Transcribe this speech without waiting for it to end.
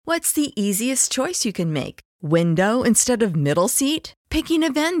What's the easiest choice you can make? Window instead of middle seat? Picking a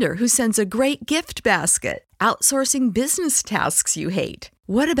vendor who sends a great gift basket? Outsourcing business tasks you hate?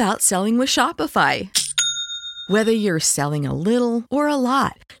 What about selling with Shopify? Whether you're selling a little or a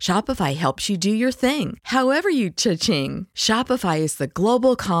lot, Shopify helps you do your thing, however you cha-ching. Shopify is the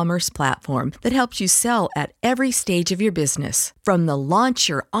global commerce platform that helps you sell at every stage of your business. From the launch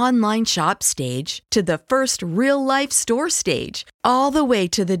your online shop stage to the first real-life store stage, all the way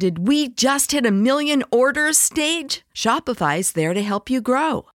to the did we just hit a million orders stage. Shopify's there to help you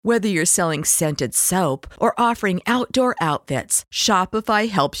grow. Whether you're selling scented soap or offering outdoor outfits, Shopify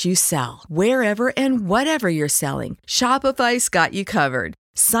helps you sell. Wherever and whatever you're selling, Shopify's got you covered.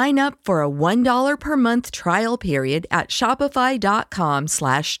 Sign up for a $1 per month trial period at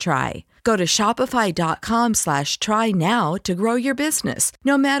shopify.com/try. Go to shopify.com/try now to grow your business,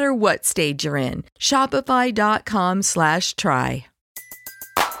 no matter what stage you're in. Shopify.com/try.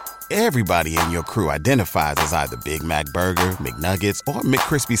 Everybody in your crew identifies as either Big Mac Burger, McNuggets, or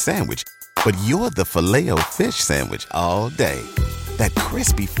McCrispy Sandwich. But you're the Filet-O-Fish Sandwich all day. That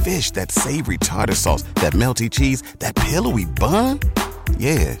crispy fish, that savory tartar sauce, that melty cheese, that pillowy bun.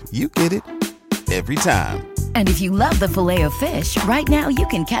 Yeah, you get it. Every time. And if you love the Filet-O-Fish, right now you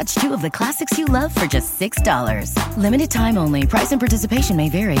can catch two of the classics you love for just $6. Limited time only. Price and participation may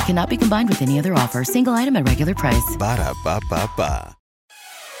vary. Cannot be combined with any other offer. Single item at regular price. Ba-da-ba-ba-ba.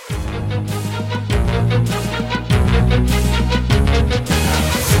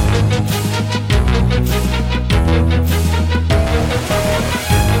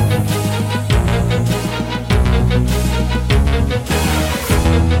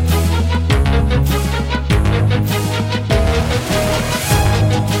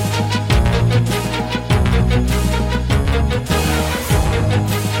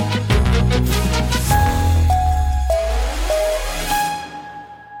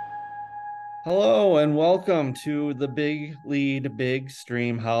 Hello and welcome to the Big Lead Big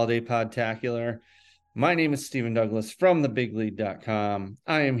Stream Holiday Podtacular. My name is Stephen Douglas from thebiglead.com.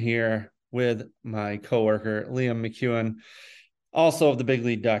 I am here with my coworker Liam McEwen, also of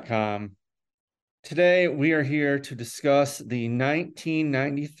thebiglead.com. Today we are here to discuss the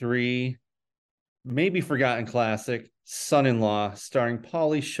 1993 maybe forgotten classic Son-in-Law starring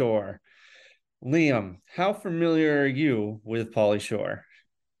Pauly Shore. Liam, how familiar are you with Pauly Shore?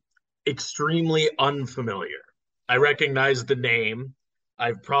 Extremely unfamiliar. I recognize the name.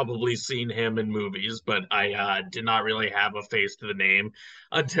 I've probably seen him in movies, but I did not really have a face to the name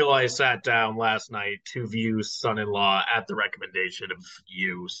until I sat down last night to view Son-in-Law at the recommendation of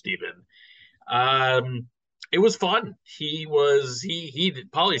you, Stephen. It was fun.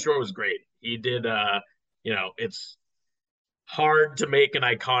 Pauly Shore was great. He did, it's hard to make an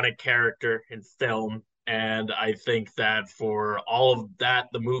iconic character in film. And I think that for all of that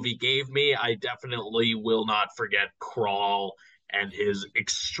the movie gave me, I definitely will not forget Crawl and his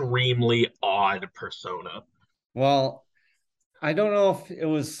extremely odd persona. Well, I don't know if it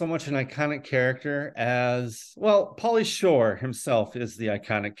was so much an iconic character as, well, Pauly Shore himself is the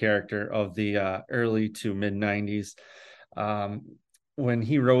iconic character of the early to mid 90s. When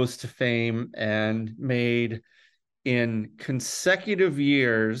he rose to fame and made in consecutive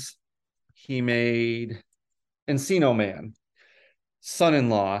years, he made Encino Man,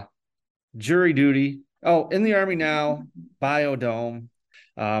 Son-in-Law, Jury Duty, In the Army Now, Biodome.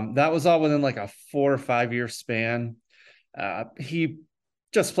 That was all within like a 4 or 5 year span. He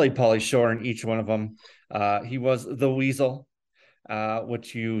just played Pauly Shore in each one of them. He was the Weasel,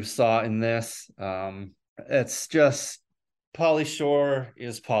 which you saw in this. It's just Pauly Shore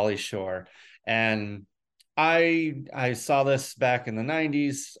is Pauly Shore. And I saw this back in the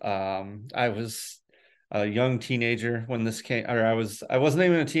 90s. I was a young teenager when this came, or I wasn't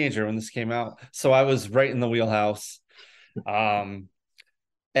even a teenager when this came out, so I was right in the wheelhouse. And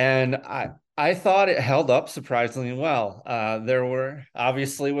I thought it held up surprisingly well. There were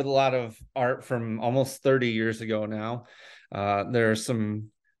obviously, with a lot of art from almost 30 years ago now, there are some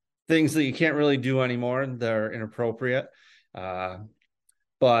things that you can't really do anymore. They're inappropriate.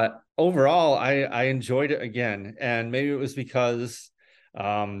 But overall, I enjoyed it again. And maybe it was because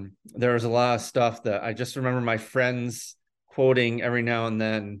there was a lot of stuff that I just remember my friends quoting every now and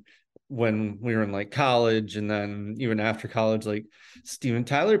then when we were in like college, and then even after college, like Steven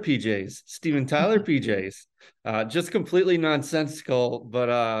Tyler PJs, just completely nonsensical,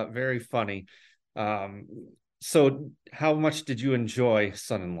 but very funny. So how much did you enjoy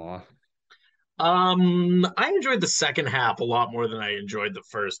Son-in-Law? I enjoyed the second half a lot more than I enjoyed the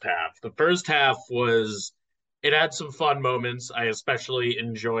first half. The first half it had some fun moments. I especially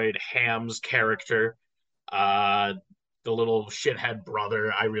enjoyed Ham's character. the little shithead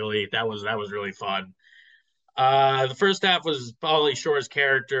brother. That was really fun. The first half was Pauly Shore's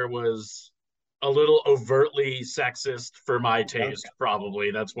character was a little overtly sexist for my taste,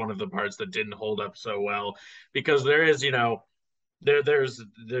 probably. That's one of the parts that didn't hold up so well because there is, there's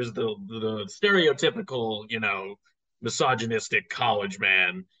the stereotypical, misogynistic college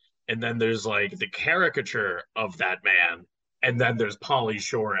man, and then there's like the caricature of that man, and then there's Pauly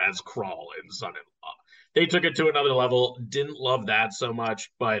Shore as Crawl in Son-in-Law. They took it to another level. Didn't love that so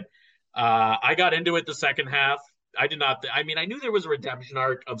much, but I got into it the second half. I did not. I mean, I knew there was a redemption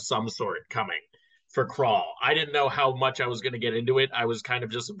arc of some sort coming for Crawl. I didn't know how much I was going to get into it. I was kind of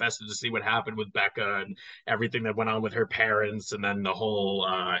just invested to see what happened with Becca and everything that went on with her parents, and then the whole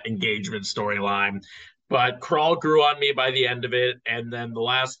engagement storyline. But Crawl grew on me by the end of it. And then the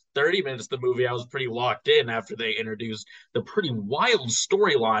last 30 minutes of the movie, I was pretty locked in after they introduced the pretty wild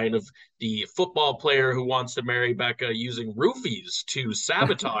storyline of the football player who wants to marry Becca using roofies to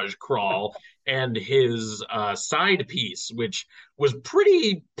sabotage Crawl and his side piece, which was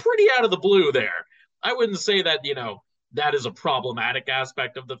pretty out of the blue there. I wouldn't say that, that is a problematic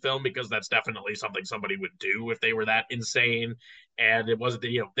aspect of the film because that's definitely something somebody would do if they were that insane. And it wasn't,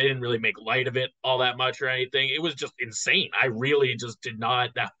 they didn't really make light of it all that much or anything. It was just insane. I really just did not.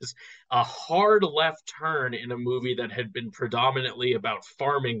 That was a hard left turn in a movie that had been predominantly about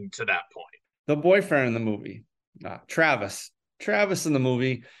farming to that point. The boyfriend in the movie, Travis in the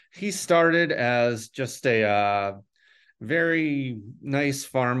movie, he started as just a very nice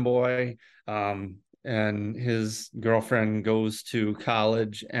farm boy. And his girlfriend goes to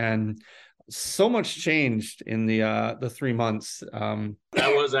college, and so much changed in the 3 months. That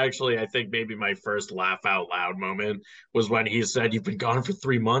was actually, I think, maybe my first laugh out loud moment was when he said, "You've been gone for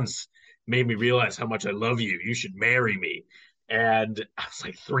 3 months. Made me realize how much I love you. You should marry me." And I was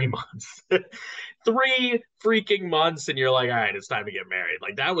like, 3 months, 3 freaking months, and you're like, all right, it's time to get married.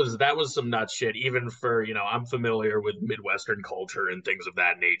 Like that was some nut shit. Even for I'm familiar with Midwestern culture and things of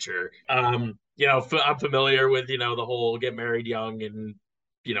that nature. I'm familiar with the whole get married young and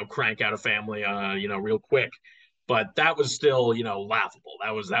crank out a family real quick, but that was still laughable.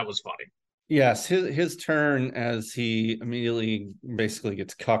 That was funny. Yes, his turn as he immediately basically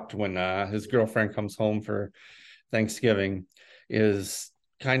gets cucked when his girlfriend comes home for Thanksgiving is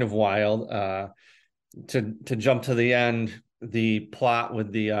kind of wild. To jump to the end, the plot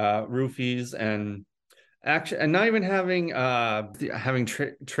with the roofies and not even having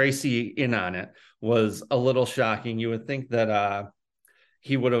Tracy in on it was a little shocking. You would think that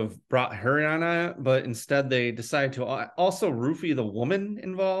he would have brought her in on it, but instead they decided to also roofie the woman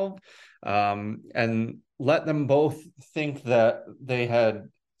involved, and let them both think that they had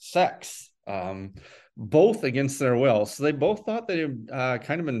sex, both against their will. So they both thought they had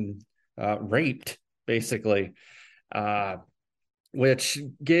kind of been raped, basically, which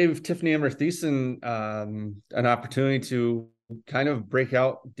gave Tiffany Amber Thiessen an opportunity to kind of break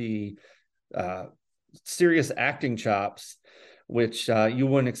out the serious acting chops, which you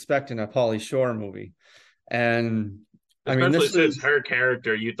wouldn't expect in a Pauly Shore movie. And especially since her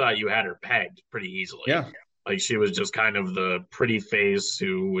character, you thought you had her pegged pretty easily. Yeah. Like she was just kind of the pretty face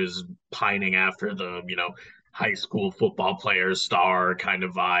who was pining after the, high school football player star kind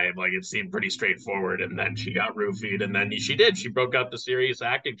of vibe. Like it seemed pretty straightforward. And then she got roofied. And then she broke out the serious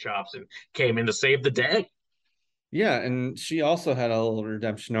acting chops and came in to save the day. Yeah. And she also had a little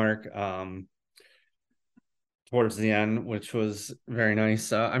redemption arc towards the end, which was very nice.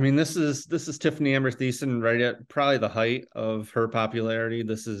 This is Tiffany Amber Thiessen right at probably the height of her popularity.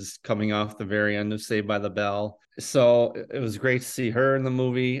 This is coming off the very end of Saved by the Bell. So it was great to see her in the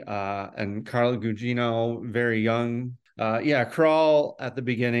movie, and Carla Gugino, very young. Crawl at the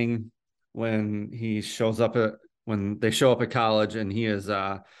beginning when they show up at college, and he is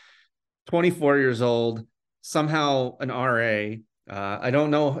 24 years old, somehow an RA. I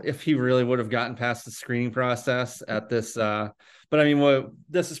don't know if he really would have gotten past the screening process at this, but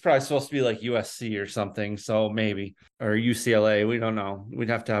this is probably supposed to be like USC or something, so maybe, or UCLA. We don't know. We'd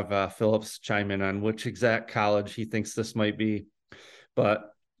have to have Phillips chime in on which exact college he thinks this might be.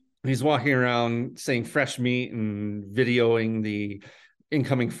 But he's walking around saying fresh meat and videoing the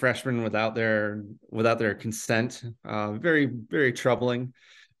incoming freshmen without their consent. Very, very troubling,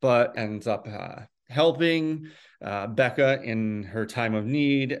 but ends up helping Becca in her time of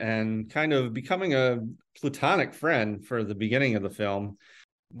need and kind of becoming a platonic friend for the beginning of the film.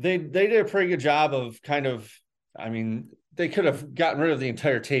 They did a pretty good job of they could have gotten rid of the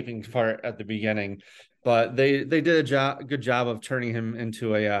entire taping part at the beginning, but they did a good job of turning him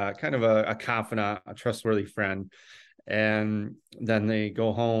into a kind of a confidant, a trustworthy friend. And then they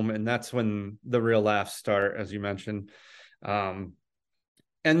go home, and that's when the real laughs start, as you mentioned. Um,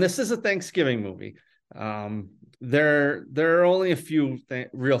 and this is a Thanksgiving movie. There are only a few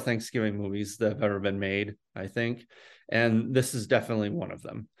real Thanksgiving movies that have ever been made, I think, and this is definitely one of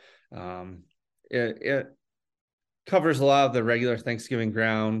them. It covers a lot of the regular Thanksgiving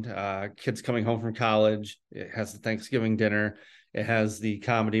ground. Kids coming home from college. It has the Thanksgiving dinner. It has the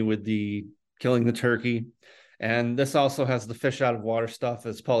comedy with the killing the turkey. And this also has the fish out of water stuff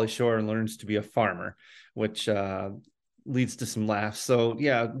as Pauly Shore learns to be a farmer, which leads to some laughs. So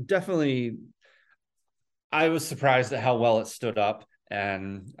yeah, definitely. I was surprised at how well it stood up,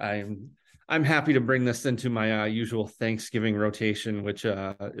 and I'm happy to bring this into my usual Thanksgiving rotation, which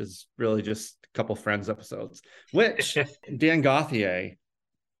is really just a couple Friends episodes. Which Dan Gauthier,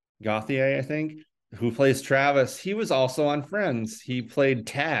 I think, who plays Travis, he was also on Friends. He played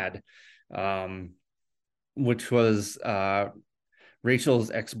Tad, um, which was Rachel's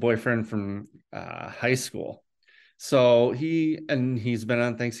ex-boyfriend from high school. So he's been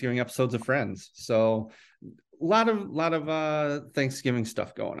on Thanksgiving episodes of Friends. So a lot of Thanksgiving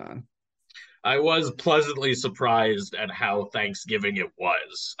stuff going on. I was pleasantly surprised at how Thanksgiving it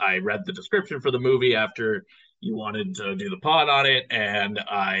was. I read the description for the movie after you wanted to do the pod on it, and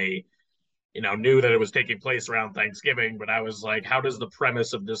I, knew that it was taking place around Thanksgiving, but I was like, how does the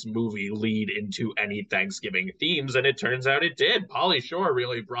premise of this movie lead into any Thanksgiving themes? And it turns out it did. Pauly Shore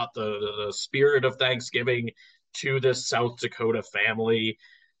really brought the spirit of Thanksgiving to this South Dakota family,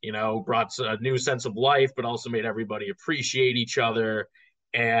 brought a new sense of life, but also made everybody appreciate each other.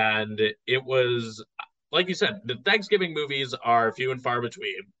 And it was, like you said, the Thanksgiving movies are few and far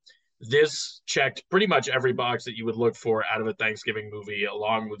between. This checked pretty much every box that you would look for out of a Thanksgiving movie,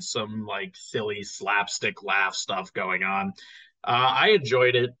 along with some like silly slapstick laugh stuff going on. I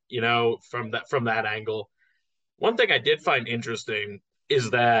enjoyed it, from that angle. One thing I did find interesting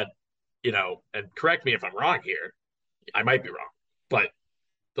is that, and correct me if I'm wrong here, I might be wrong, but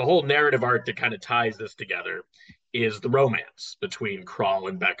the whole narrative arc that kind of ties this together is the romance between Crawl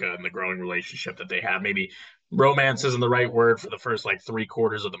and Becca and the growing relationship that they have. Maybe romance isn't the right word for the first like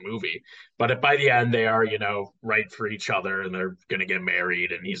 3/4 of the movie, but by the end they are, right for each other and they're going to get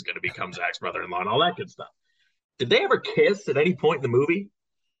married and he's going to become Zach's brother-in-law and all that good stuff. Did they ever kiss at any point in the movie?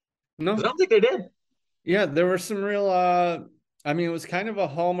 Because I No, don't think they did. yeah, there were some real I mean, it was kind of a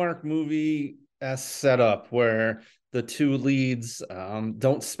Hallmark movie as setup where the two leads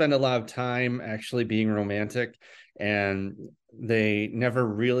don't spend a lot of time actually being romantic, and they never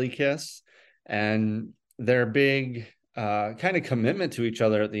really kiss, and their big kind of commitment to each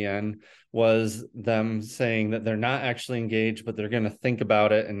other at the end was them saying that they're not actually engaged, but they're going to think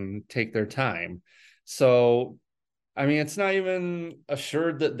about it and take their time. So I mean, it's not even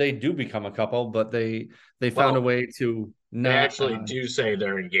assured that they do become a couple, but they found a Well, way to they not actually do say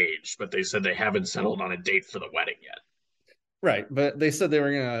they're engaged, but they said they haven't settled on a date for the wedding yet. right. But they said they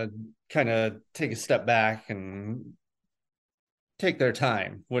were gonna kind of take a step back and take their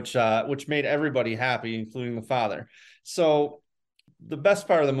time, which made everybody happy, including the father. So the best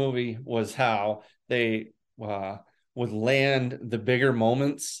part of the movie was how they would land the bigger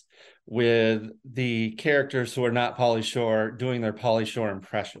moments with the characters who are not Pauly Shore doing their Pauly Shore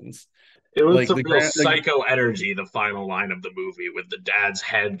impressions. It was Like some real psycho energy, the final line of the movie, with the dad's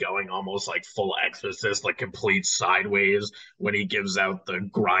head going almost like full exorcist, like complete sideways when he gives out the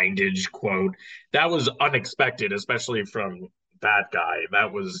grindage quote. That was unexpected, especially from that guy.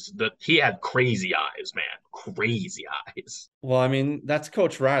 He had crazy eyes, man. Crazy eyes. well, I mean, that's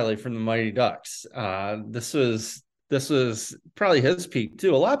Coach Riley from the Mighty Ducks. This was probably his peak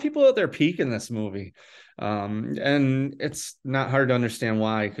too. A lot of people at their peak in this movie. And it's not hard to understand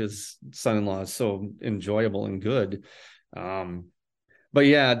why, because son-in-law is so enjoyable and good. Um, but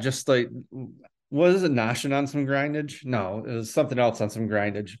yeah, just like, was it noshing on some grindage? No, it was something else on some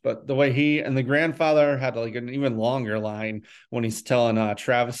grindage. But the way he and the grandfather had like an even longer line when he's telling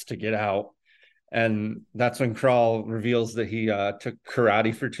Travis to get out. And that's when Crawl reveals that he took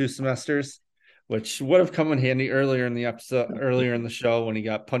karate for 2 semesters, which would have come in handy earlier in the show when he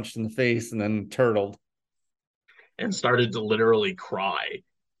got punched in the face and then turtled. And started to literally cry.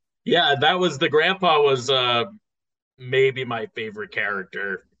 Yeah, that was the grandpa was maybe my favorite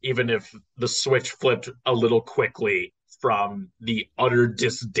character, even if the switch flipped a little quickly from the utter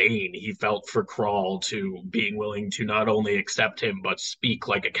disdain he felt for Crawl to being willing to not only accept him but speak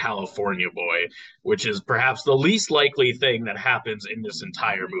like a California boy, which is perhaps the least likely thing that happens in this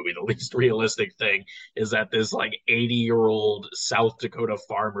entire movie. The least realistic thing is that this like 80-year-old South Dakota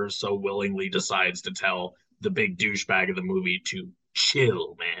farmer so willingly decides to tell the big douchebag of the movie to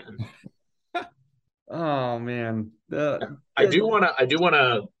chill, man. Oh man, I do want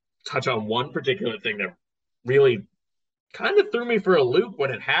to touch on one particular thing that really kind of threw me for a loop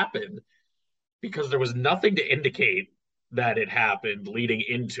when it happened because there was nothing to indicate that it happened leading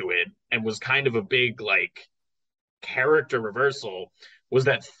into it, and was kind of a big like character reversal was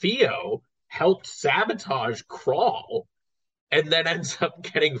that Theo helped sabotage Crawl and then ends up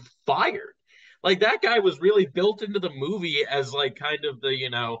getting fired. Like that guy was really built into the movie as like kind of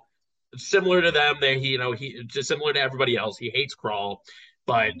the, similar to them. That he just similar to everybody else. He hates Crawl,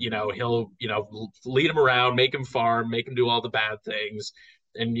 but he'll lead him around, make him farm, make him do all the bad things,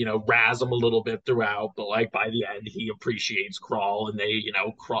 and razz him a little bit throughout. But like by the end, he appreciates Crawl, and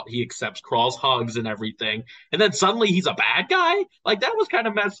he accepts Crawl's hugs and everything. And then suddenly he's a bad guy. Like that was kind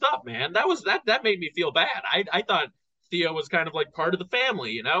of messed up, man. That made me feel bad. I thought Theo was kind of like part of the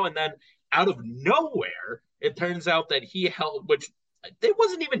family, and then out of nowhere, it turns out that he held, which it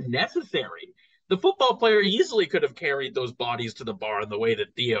wasn't even necessary. The football player easily could have carried those bodies to the barn the way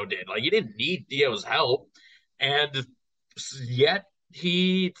that Theo did. Like, you didn't need Theo's help. And yet,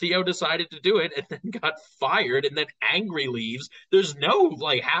 Theo decided to do it and then got fired and then angry leaves. There's no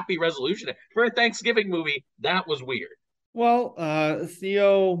like happy resolution. For a Thanksgiving movie, that was weird. Well,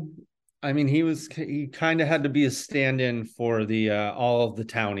 Theo, I mean, he kind of had to be a stand-in for the all of the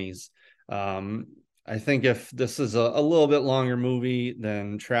townies. I think if this is a little bit longer movie,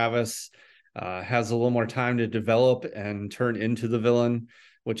 then Travis has a little more time to develop and turn into the villain,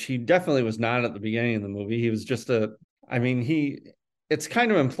 which he definitely was not at the beginning of the movie. He was just it's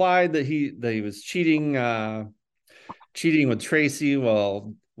kind of implied that he was cheating with Tracy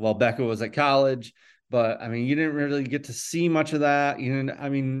while Becca was at college. But I mean, you didn't really get to see much of that.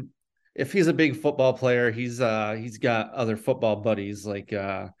 If he's a big football player, he's got other football buddies like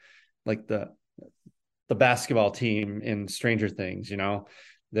the basketball team in Stranger Things.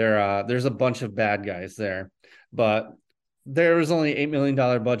 There's a bunch of bad guys there, but there was only $8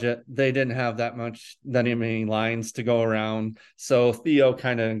 million budget. They didn't have that many lines to go around. So Theo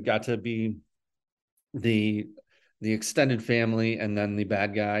kind of got to be the extended family and then the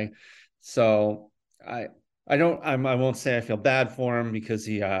bad guy. So I won't say I feel bad for him because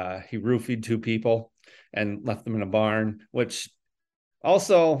he roofied two people and left them in a barn, which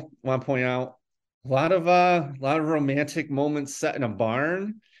also want to point out a lot of romantic moments set in a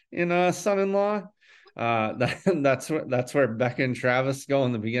barn in Son-in-Law. That's where Becca and Travis go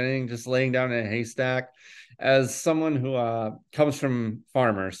in the beginning, just laying down in a haystack. As someone who comes from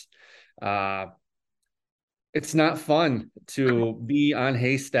farmers, it's not fun to be on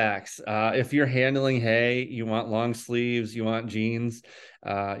haystacks. If you're handling hay, you want long sleeves, you want jeans,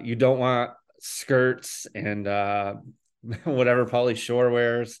 you don't want skirts and whatever Pauly Shore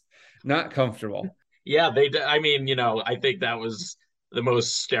wears. Not comfortable. Yeah, I mean, I think that was the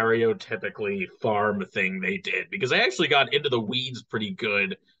most stereotypically farm thing they did because they actually got into the weeds pretty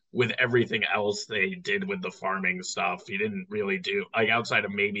good with everything else they did with the farming stuff. He didn't really do like outside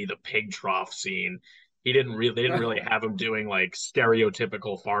of maybe the pig trough scene. They didn't really have him doing like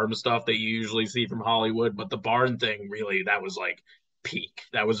stereotypical farm stuff that you usually see from Hollywood, but the barn thing really that was like peak.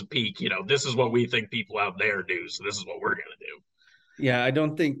 That was peak. This is what we think people out there do, so this is what we're gonna do. Yeah, I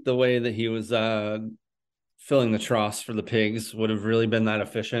don't think the way that he was filling the troughs for the pigs would have really been that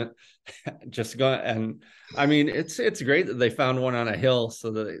efficient. Just go and I mean, it's great that they found one on a hill,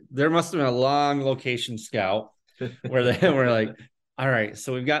 so that there must have been a long location scout where they were like, all right,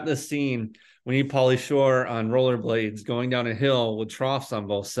 so we've got this scene. We need Pauly Shore on rollerblades going down a hill with troughs on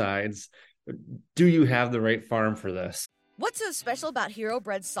both sides. Do you have the right farm for this? What's so special about Hero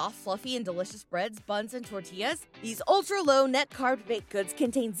Bread's soft, fluffy, and delicious breads, buns, and tortillas? These ultra-low net-carb baked goods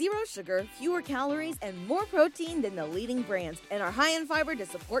contain zero sugar, fewer calories, and more protein than the leading brands, and are high in fiber to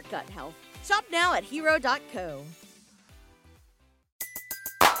support gut health. Shop now at hero.co.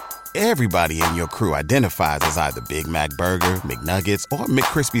 Everybody in your crew identifies as either Big Mac Burger, McNuggets, or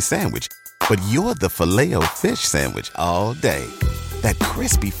McCrispy Sandwich. But you're the Filet-O-Fish Sandwich all day. That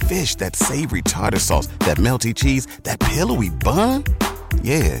crispy fish, that savory tartar sauce, that melty cheese, that pillowy bun.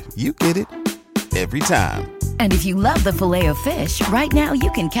 Yeah, you get it. Every time. And if you love the Filet-O-Fish, right now you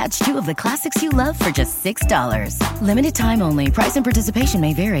can catch two of the classics you love for just $6. Limited time only. Price and participation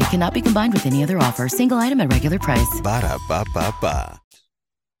may vary. Cannot be combined with any other offer. Single item at regular price. Ba-da-ba-ba-ba.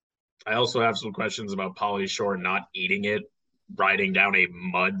 I also have some questions about Pauly Shore not eating it, riding down a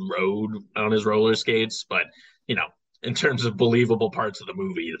mud road on his roller skates, but in terms of believable parts of the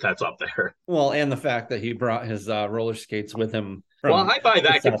movie, that's up there. Well, and the fact that he brought his roller skates with him. Well, I buy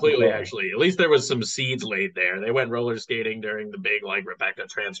that completely, actually. At least there was some seeds laid there. They went roller skating during the big, like, Rebecca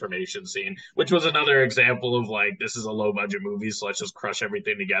transformation scene, which was another example of, like, this is a low-budget movie, so let's just crush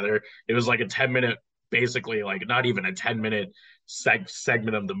everything together. It was like a 10-minute basically like not even a 10-minute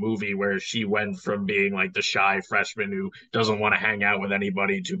segment of the movie where she went from being like the shy freshman who doesn't want to hang out with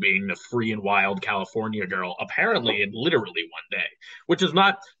anybody to being the free and wild California girl, apparently in literally one day, which is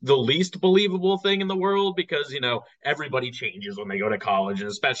not the least believable thing in the world because, everybody changes when they go to college. And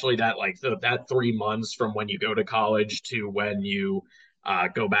especially that, like, that 3 months from when you go to college to when you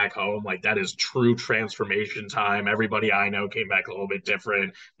go back home, like that is true transformation time. Everybody I know came back a little bit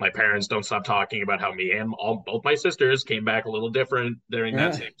different. My parents don't stop talking about how me and both my sisters came back a little different during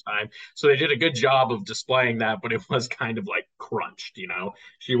that same time. So they did a good job of displaying that, but it was kind of like crunched.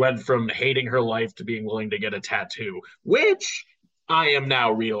 She went from hating her life to being willing to get a tattoo, which I am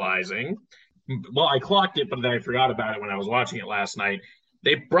now realizing. Well, I clocked it, but then I forgot about it when I was watching it last night.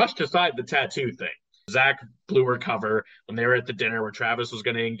 They brushed aside the tattoo thing. Zach blew her cover when they were at the dinner where Travis was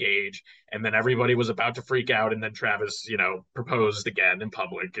going to engage, and then everybody was about to freak out, and then Travis, proposed again in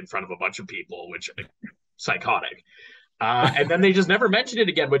public in front of a bunch of people, which psychotic. And then they just never mentioned it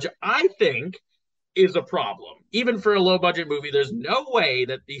again, which I think is a problem. Even for a low budget movie, there's no way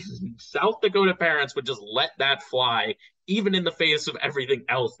that these South Dakota parents would just let that fly, even in the face of everything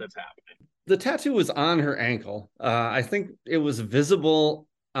else that's happening. The tattoo was on her ankle. I think it was visible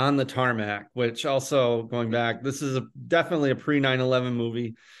on the tarmac, which also, going back, this is definitely a pre 9/11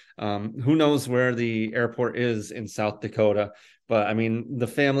 movie. Who knows where the airport is in South Dakota, but I mean, the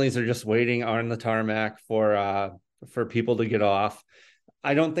families are just waiting on the tarmac for people to get off.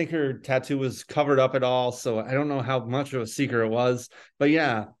 I don't think her tattoo was covered up at all, so I don't know how much of a secret it was. But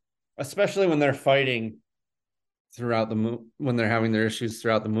yeah, especially when they're fighting throughout when they're having their issues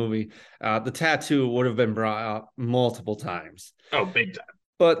throughout the movie, the tattoo would have been brought up multiple times. Oh, big time.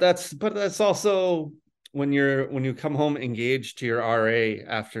 But that's also when you come home engaged to your RA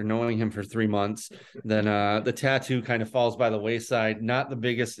after knowing him for 3 months, then the tattoo kind of falls by the wayside. Not the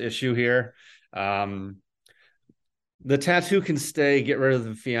biggest issue here. The tattoo can stay. Get rid of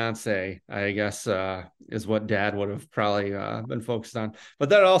the fiance, I guess, is what Dad would have probably been focused on. But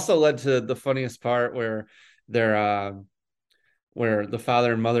that also led to the funniest part where where the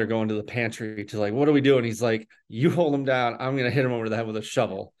father and mother go into the pantry to like, what do we do? And he's like, you hold him down. I'm going to hit him over the head with a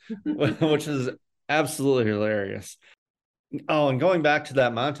shovel, which is absolutely hilarious. Oh, and going back to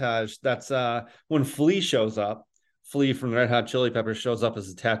that montage, that's when Flea shows up. Flea from Red Hot Chili Peppers shows up as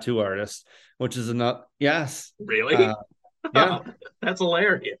a tattoo artist, which is enough. Yes. Really? Yeah. That's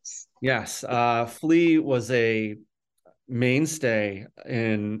hilarious. Yes. Flea was a mainstay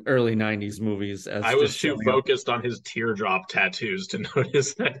in early 90s movies. As I was too focused on his teardrop tattoos to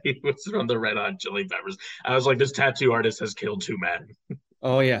notice that he was from the Red Hot Chili Peppers. I was like, this tattoo artist has killed 2 men.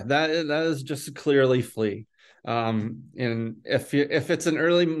 Oh yeah, that is just clearly Flea. And if it's an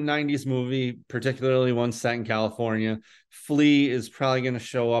early 90s movie, particularly one set in California, Flea is probably going to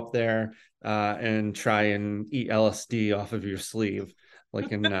show up there and try and eat LSD off of your sleeve,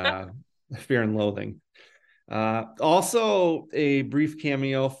 like in Fear and Loathing. Also a brief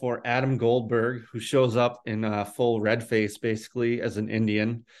cameo for Adam Goldberg, who shows up in full red face, basically as an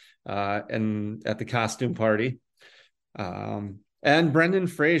Indian, and at the costume party. And Brendan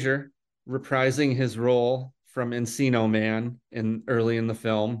Fraser reprising his role from Encino Man early in the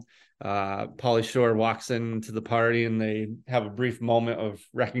film. Pauly Shore walks into the party and they have a brief moment of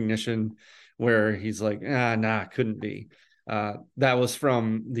recognition where he's like, nah, couldn't be. That was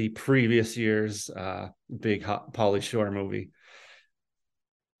from the previous year's big Pauly Shore movie.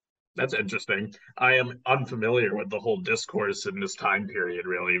 That's interesting. I am unfamiliar with the whole discourse in this time period,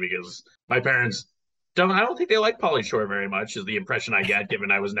 really, because my parents I don't think they like Pauly Shore very much, is the impression I get,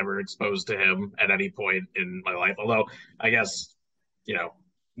 given I was never exposed to him at any point in my life. Although, I guess,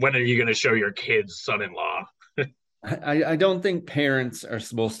 when are you going to show your kids son-in-law? I don't think parents are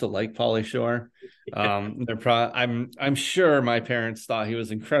supposed to like Pauly Shore. I'm sure my parents thought he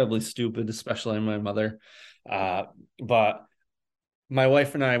was incredibly stupid, especially my mother. But my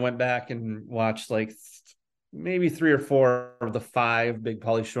wife and I went back and watched like maybe 3 or 4 of the 5 big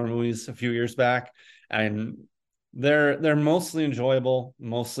Pauly Shore movies a few years back, and they're mostly enjoyable,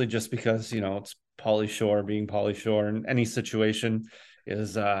 mostly just because it's Pauly Shore being Pauly Shore, and any situation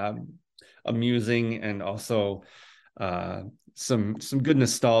is amusing, and also some good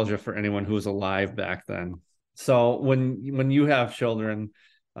nostalgia for anyone who was alive back then. So when you have children,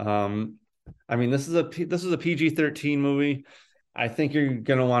 I mean, this is a PG-13 movie. I think you're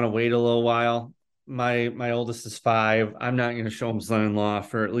gonna want to wait a little while. My oldest is 5. I'm not going to show him son-in-law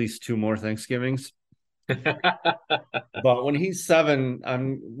for at least 2 more Thanksgivings. But when he's 7,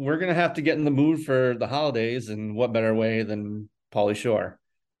 we're going to have to get in the mood for the holidays, and what better way than Pauly Shore?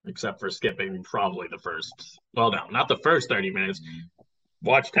 Except for skipping probably the first, well, no, not the first 30 minutes.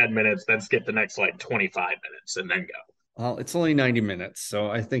 Watch 10 minutes, then skip the next like 25 minutes and then Well, it's only 90 minutes, so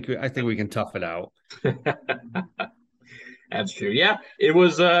I think we can tough it out. go. That's true. Yeah, it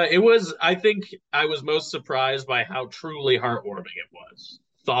was I think I was most surprised by how truly heartwarming it was.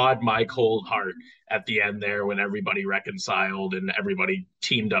 Thawed my cold heart at the end there when everybody reconciled and everybody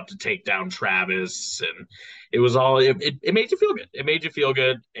teamed up to take down Travis, and it was all it made you feel good. It made you feel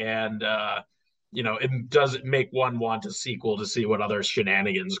good, and it does make one want a sequel to see what other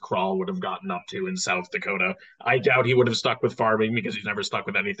shenanigans Crawl would have gotten up to in South Dakota. I doubt he would have stuck with farming because he's never stuck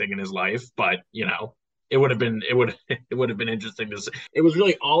with anything in his life, but it would have been interesting to see. It was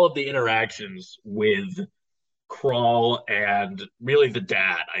really all of the interactions with Crawl and really the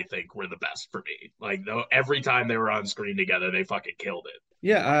dad, I think, were the best for me. Like though every time they were on screen together, they fucking killed it.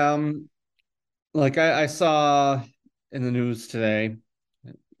 Yeah, like I saw in the news today,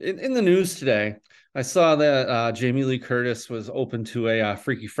 in the news today, I saw that Jamie Lee Curtis was open to a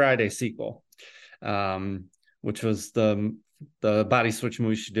Freaky Friday sequel, um, which was the body switch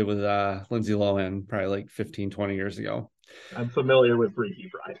movie she did with Lindsay Lohan probably like 15, 20 years ago. I'm familiar with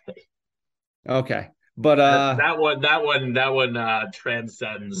Freaky Friday. Okay. But That one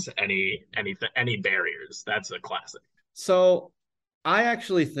transcends any barriers. That's a classic. so I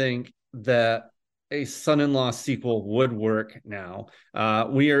actually think that a son-in-law sequel would work now.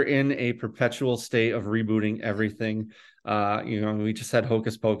 We are in a perpetual state of rebooting everything. We just had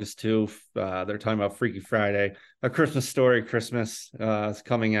Hocus Pocus 2. They're talking about Freaky Friday. A Christmas Story Christmas is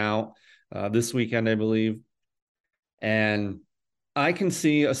coming out this weekend, I believe. And I can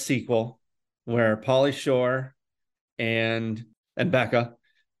see a sequel where Pauly Shore and Becca,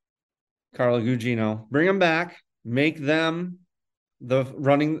 Carla Gugino, bring them back, make them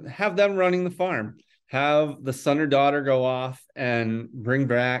have them running the farm, have the son or daughter go off and bring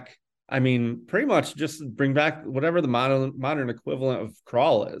back, I mean, pretty much just bring back whatever the modern equivalent of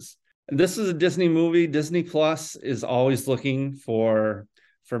Crawl is. This is a Disney movie. Disney Plus is always looking for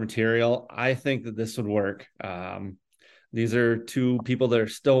material. I think that this would work. These are two people that are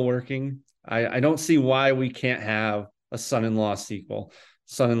still working. I don't see why we can't have a son-in-law sequel,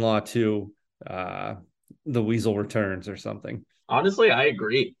 son-in-law 2, The Weasel Returns or something. Honestly, I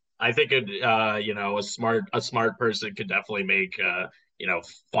agree. I think a smart person could definitely make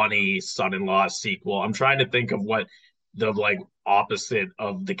funny son-in-law sequel. I'm trying to think of what the like opposite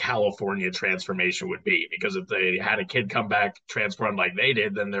of the California transformation would be, because if they had a kid come back transformed like they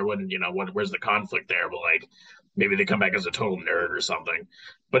did, then there wouldn't, where's the conflict there? But like maybe they come back as a total nerd or something.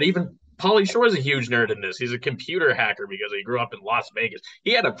 But even Pauly Shore is a huge nerd in this. He's a computer hacker because he grew up in Las Vegas.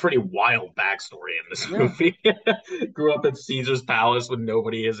 He had a pretty wild backstory in this movie. Grew up at Caesar's Palace with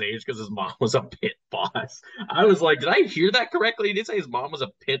nobody his age because his mom was a pit boss. I was like, did I hear that correctly? He did say his mom was a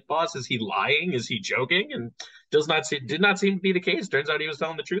pit boss. Is he lying? Is he joking? And did not seem to be the case. Turns out he was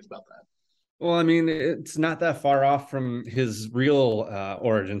telling the truth about that. Well, I mean, it's not that far off from his real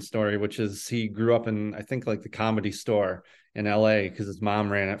origin story, which is he grew up in, I think, like the Comedy Store in LA because his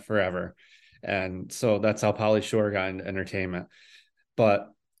mom ran it forever. And so that's how Pauly Shore got into entertainment. But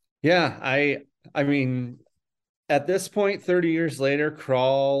yeah, I mean, at this point, 30 years later,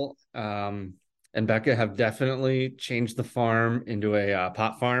 Crawl and Becca have definitely changed the farm into a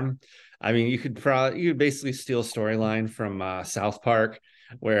pot farm. I mean, you could basically steal a storyline from South Park,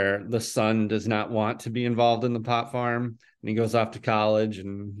 where the son does not want to be involved in the pot farm and he goes off to college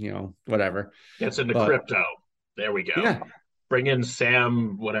and whatever. Gets into But crypto. There we go. yeah, Bring in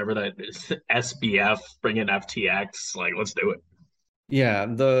Sam, whatever that is, SBF, bring in FTX. Like, let's do it. yeah,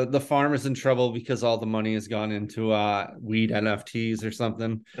 the farm is in trouble because all the money has gone into weed NFTs or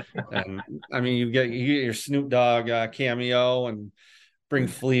something. And I mean, you get your Snoop Dogg cameo and bring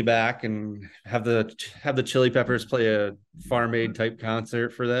Flea back and have the Chili Peppers play a Farm Aid type concert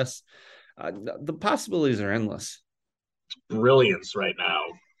for this. The possibilities are endless. Brilliance right now.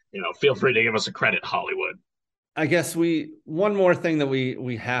 Feel free to give us a credit, Hollywood. I guess one more thing that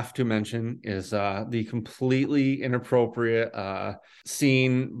we have to mention is the completely inappropriate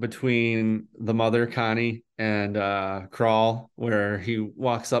scene between the mother Connie and Crawl, where he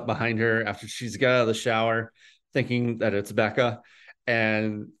walks up behind her after she's got out of the shower, thinking that it's Becca,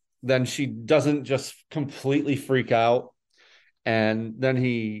 and then she doesn't just completely freak out, and then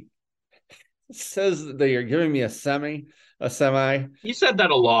he says that you're giving me a semi. He said that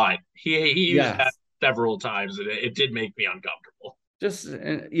a lot. He used that Yes. several times, and it did make me uncomfortable. Just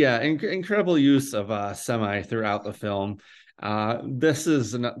yeah, incredible use of semi throughout the film.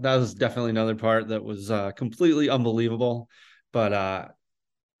 That was definitely another part that was completely unbelievable, but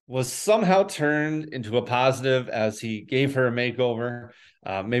was somehow turned into a positive as he gave her a makeover.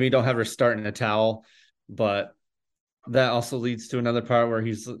 Maybe don't have her start in a towel, but that also leads to another part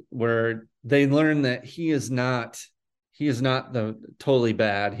where they learn that he is not the totally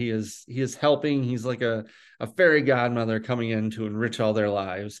bad. He is helping. He's like a fairy godmother coming in to enrich all their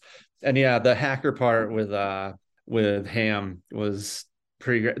lives. And yeah, the hacker part with Ham was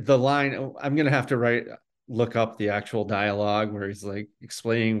pretty great. The line, I'm gonna have to look up the actual dialogue where he's like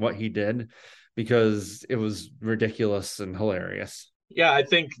explaining what he did, because it was ridiculous and hilarious. Yeah, I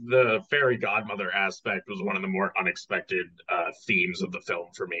think the fairy godmother aspect was one of the more unexpected themes of the film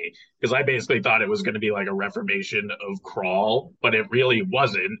for me, because I basically thought it was going to be like a reformation of Crawl, but it really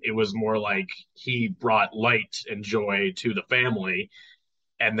wasn't. It was more like he brought light and joy to the family,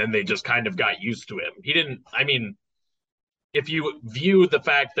 and then they just kind of got used to him. He didn't, I mean, if you view the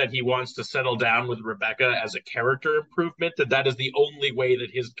fact that he wants to settle down with Rebecca as a character improvement, that is the only way that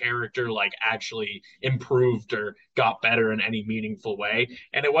his character like actually improved or got better in any meaningful way.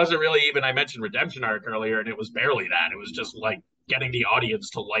 And it wasn't really even, I mentioned redemption arc earlier, and it was barely that. It was just like getting the audience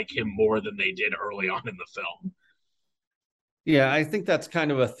to like him more than they did early on in the film. Yeah, I think that's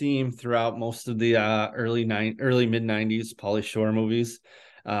kind of a theme throughout most of the early mid '90s Pauly Shore movies,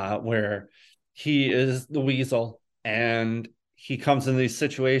 where he is the weasel, and he comes in these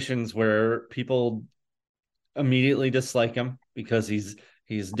situations where people immediately dislike him because he's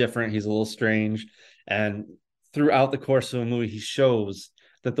different, he's a little strange, and throughout the course of a movie, he shows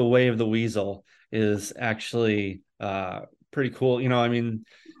that the way of the weasel is actually pretty cool. I mean,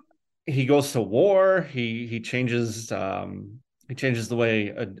 he goes to war. He changes the way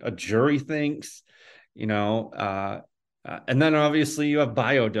a jury thinks. And then obviously you have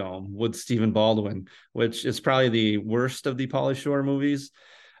Biodome with Stephen Baldwin, which is probably the worst of the Pauly Shore movies,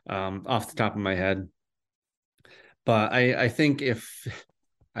 off the top of my head. But I think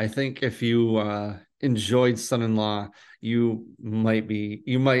if you enjoyed Son-in-Law, you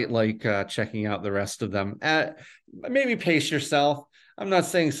might like checking out the rest of them. Maybe pace yourself. I'm not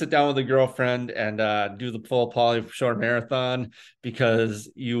saying sit down with a girlfriend and do the full Pauly Shore marathon, because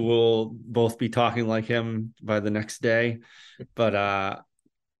you will both be talking like him by the next day. But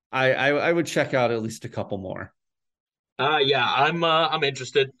I would check out at least a couple more. Yeah, I'm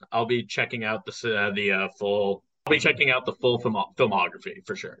interested. I'll be checking out the full. I'll be checking out the full filmography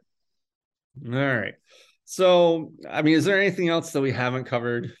for sure. All right. So, I mean, is there anything else that we haven't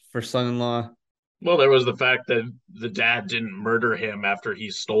covered for Son-in-Law? Well, there was the fact that the dad didn't murder him after he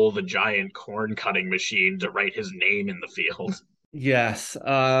stole the giant corn cutting machine to write his name in the field. Yes,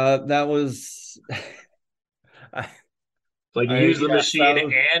 that was. I, Like he used the yes,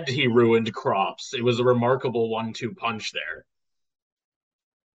 machine and he ruined crops. It was a remarkable 1-2 punch there.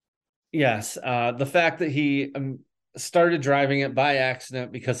 yes. The fact that he started driving it by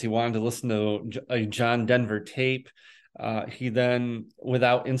accident because he wanted to listen to a John Denver tape. He then,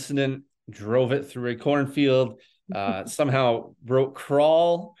 without incident, drove it through a cornfield. Somehow wrote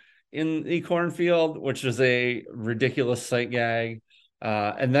 "crawl" in the cornfield, which is a ridiculous sight gag,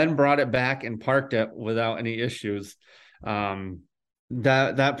 and then brought it back and parked it without any issues. Um,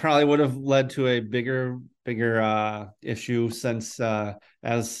 that probably would have led to a bigger issue, since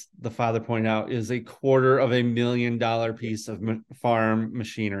as the father pointed out, is $250,000 piece of farm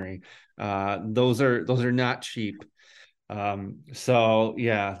machinery. Those are not cheap. So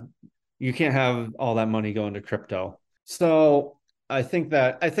yeah, you can't have all that money going to crypto. So I think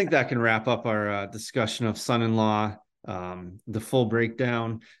that can wrap up our discussion of Son-in-Law, the full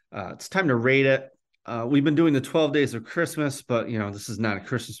breakdown. It's time to rate it. We've been doing the 12 Days of Christmas, but this is not a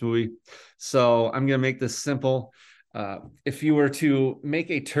Christmas movie. So I'm going to make this simple. If you were to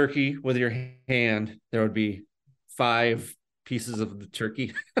make a turkey with your hand, there would be 5 pieces of the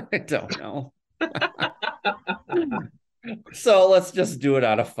turkey. I don't know. So let's just do it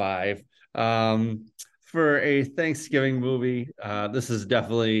out of 5. Um, for a Thanksgiving movie, this is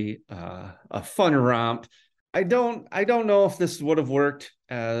definitely a fun romp. I don't know if this would have worked.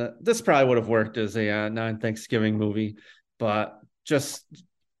 This probably would have worked as a non-Thanksgiving movie, but just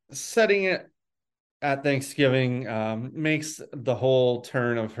setting it at Thanksgiving makes the whole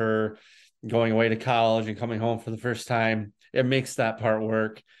turn of her going away to college and coming home for the first time. It makes that part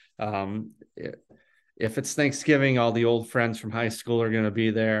work. If it's Thanksgiving, all the old friends from high school are going to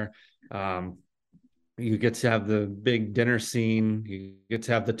be there. Um, you get to have the big dinner scene. You get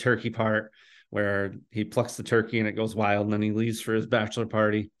to have the turkey part where he plucks the turkey and it goes wild, and then he leaves for his bachelor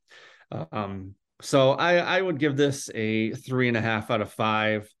party. So I would give this a 3.5 out of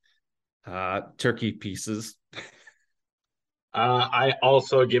 5 turkey pieces. I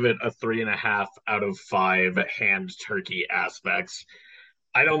also give it a 3.5 out of 5 hand turkey aspects.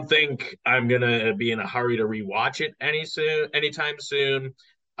 I don't think I'm gonna be in a hurry to rewatch it anytime soon.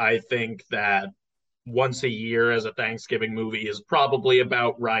 I think that once a year as a Thanksgiving movie is probably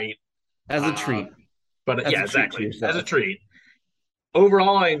about right. As a treat. But As yeah, a treat to exactly. As a yourself. treat.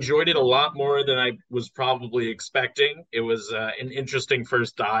 Overall, I enjoyed it a lot more than I was probably expecting. It was an interesting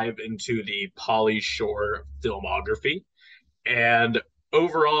first dive into the Pauly Shore filmography. And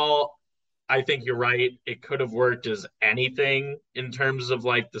overall, I think you're right. It could have worked as anything in terms of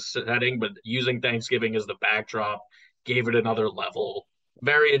like the setting, but using Thanksgiving as the backdrop gave it another level.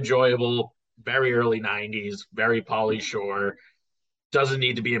 Very enjoyable, very early 90s, very Pauly Shore. Doesn't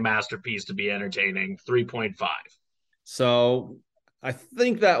need to be a masterpiece to be entertaining. 3.5. So I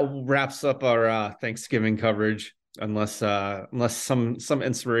think that wraps up our Thanksgiving coverage, unless some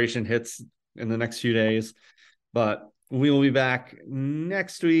inspiration hits in the next few days. But we will be back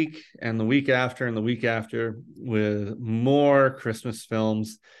next week and the week after and the week after with more Christmas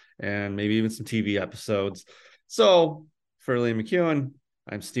films and maybe even some TV episodes. So for Liam McEwen,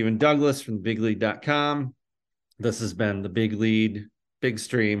 I'm Stephen Douglas from BigLead.com. This has been the Big Lead, Big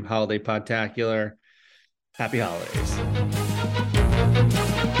Stream Holiday Podtacular. Happy holidays.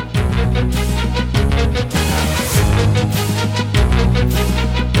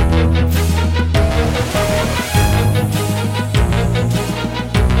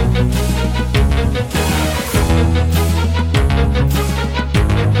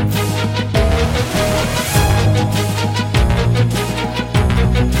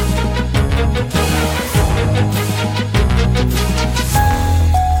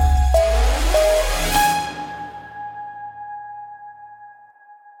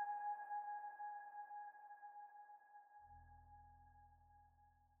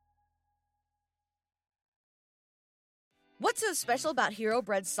 What's so special about Hero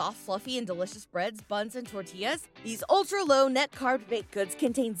Bread's soft, fluffy, and delicious breads, buns, and tortillas? These ultra-low net-carb baked goods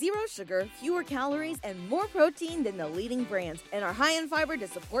contain zero sugar, fewer calories, and more protein than the leading brands, and are high in fiber to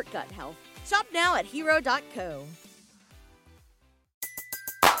support gut health. Shop now at hero.co.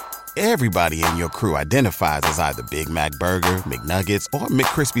 Everybody in your crew identifies as either Big Mac Burger, McNuggets, or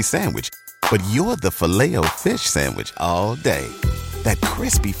McCrispy Sandwich. But you're the Filet-O-Fish Sandwich all day. That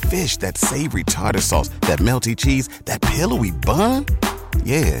crispy fish, that savory tartar sauce, that melty cheese, that pillowy bun.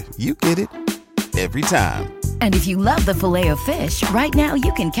 Yeah, you get it. Every time. And if you love the Filet-O-Fish, right now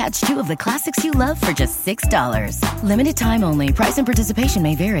you can catch two of the classics you love for just $6. Limited time only. Price and participation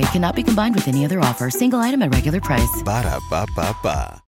may vary. Cannot be combined with any other offer. Single item at regular price. Ba-da-ba-ba-ba.